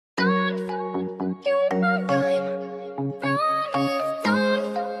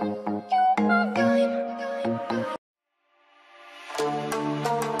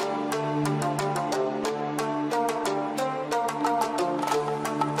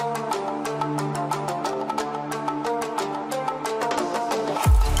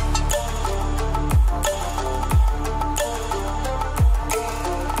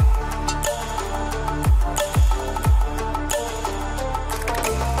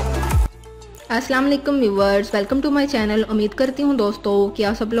अस्सलाम वालेकुम viewers, welcome to my channel. उम्मीद करती हूँ दोस्तों कि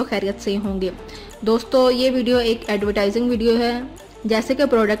आप सब लोग खैरियत से होंगे। दोस्तों ये वीडियो एक एडवर्टाइजिंग वीडियो है। जैसे कि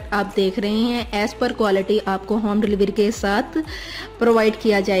प्रोडक्ट आप देख रहे हैं एज पर क्वालिटी आपको होम डिलीवरी के साथ प्रोवाइड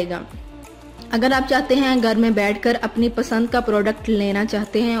किया जाएगा। अगर आप चाहते हैं घर में बैठकर अपनी पसंद का प्रोडक्ट लेना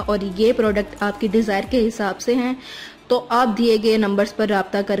चाहते हैं और ये प्रोडक्ट आपकी डिज़ायर के हिसाब से हैं, तो आप दिए गए नंबर्स पर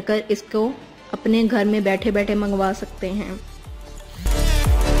रब्ता कर इसको अपने घर में बैठे बैठे मंगवा सकते हैं।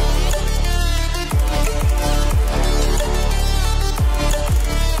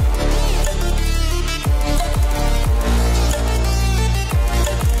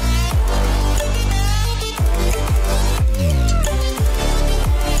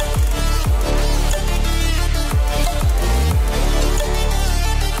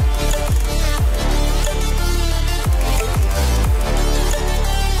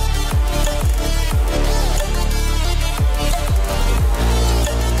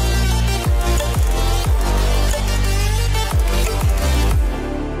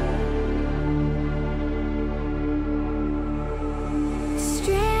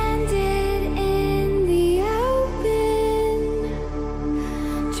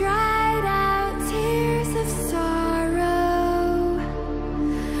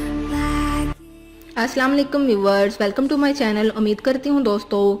 अस्सलाम वालेकुम viewers, welcome to my channel. उम्मीद करती हूँ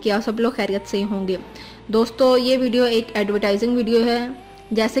दोस्तों कि आप सब लोग खैरियत से होंगे। दोस्तों ये वीडियो एक एडवर्टाइजिंग वीडियो है।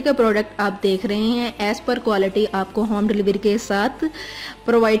 जैसे कि प्रोडक्ट आप देख रहे हैं एज पर क्वालिटी आपको होम डिलीवरी के साथ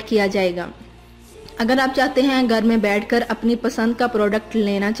प्रोवाइड किया जाएगा। अगर आप चाहते हैं घर में बैठकर अपनी पसंद का प्रोडक्ट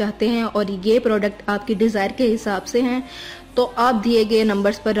लेना चाहते हैं और ये प्रोडक्ट आपकी डिज़ायर के हिसाब से हैं, तो आप दिए गए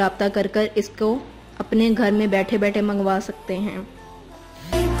नंबर्स पर रब्ता कर इसको अपने घर में बैठे बैठे मंगवा सकते हैं।